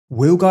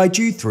We'll guide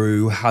you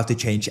through how to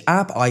change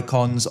app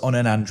icons on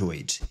an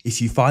Android.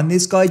 If you find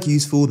this guide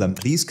useful, then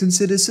please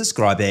consider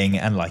subscribing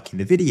and liking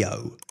the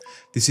video.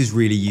 This is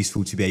really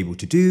useful to be able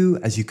to do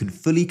as you can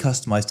fully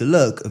customize the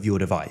look of your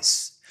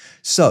device.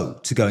 So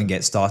to go and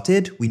get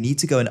started, we need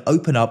to go and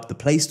open up the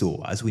Play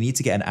Store as we need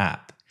to get an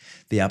app.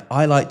 The app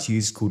I like to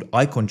use is called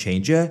Icon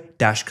Changer -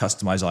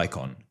 Customize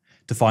Icon.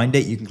 To find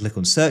it, you can click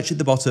on search at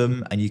the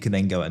bottom and you can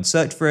then go and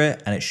search for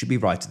it and it should be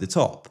right at the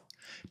top.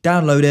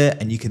 Download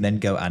it and you can then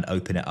go and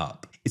open it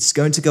up. It's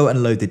going to go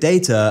and load the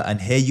data and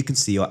here you can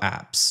see your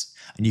apps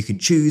and you can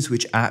choose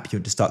which app you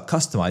want to start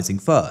customizing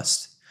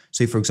first.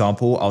 So for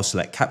example, I'll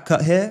select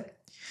CapCut here.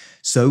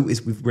 So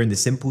we're in the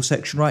simple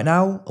section right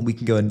now and we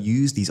can go and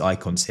use these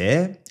icons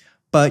here,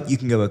 but you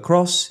can go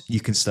across, you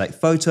can select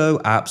photo,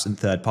 apps and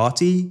third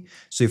party.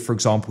 So for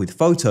example, with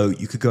photo,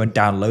 you could go and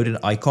download an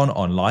icon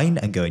online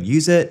and go and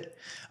use it.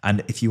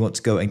 And if you want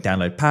to go and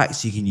download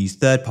packs, you can use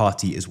third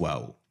party as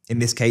well. In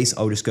this case,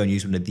 I'll just go and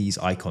use one of these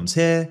icons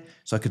here.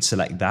 So I could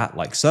select that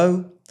like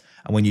so.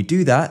 And when you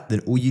do that, then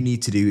all you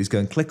need to do is go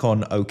and click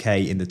on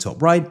OK in the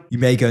top right. You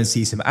may go and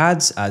see some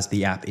ads as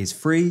the app is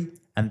free.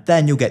 And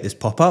then you'll get this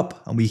pop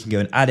up and we can go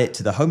and add it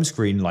to the home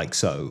screen like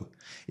so.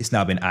 It's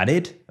now been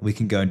added and we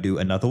can go and do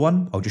another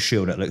one. I'll just show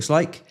you what it looks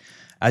like.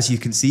 As you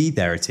can see,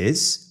 there it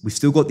is. We've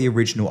still got the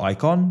original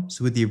icon.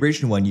 So with the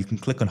original one, you can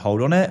click and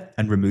hold on it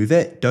and remove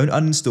it. Don't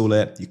uninstall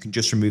it. You can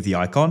just remove the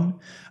icon.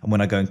 And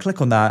when I go and click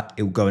on that,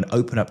 it will go and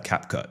open up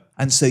CapCut.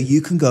 And so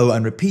you can go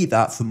and repeat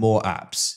that for more apps.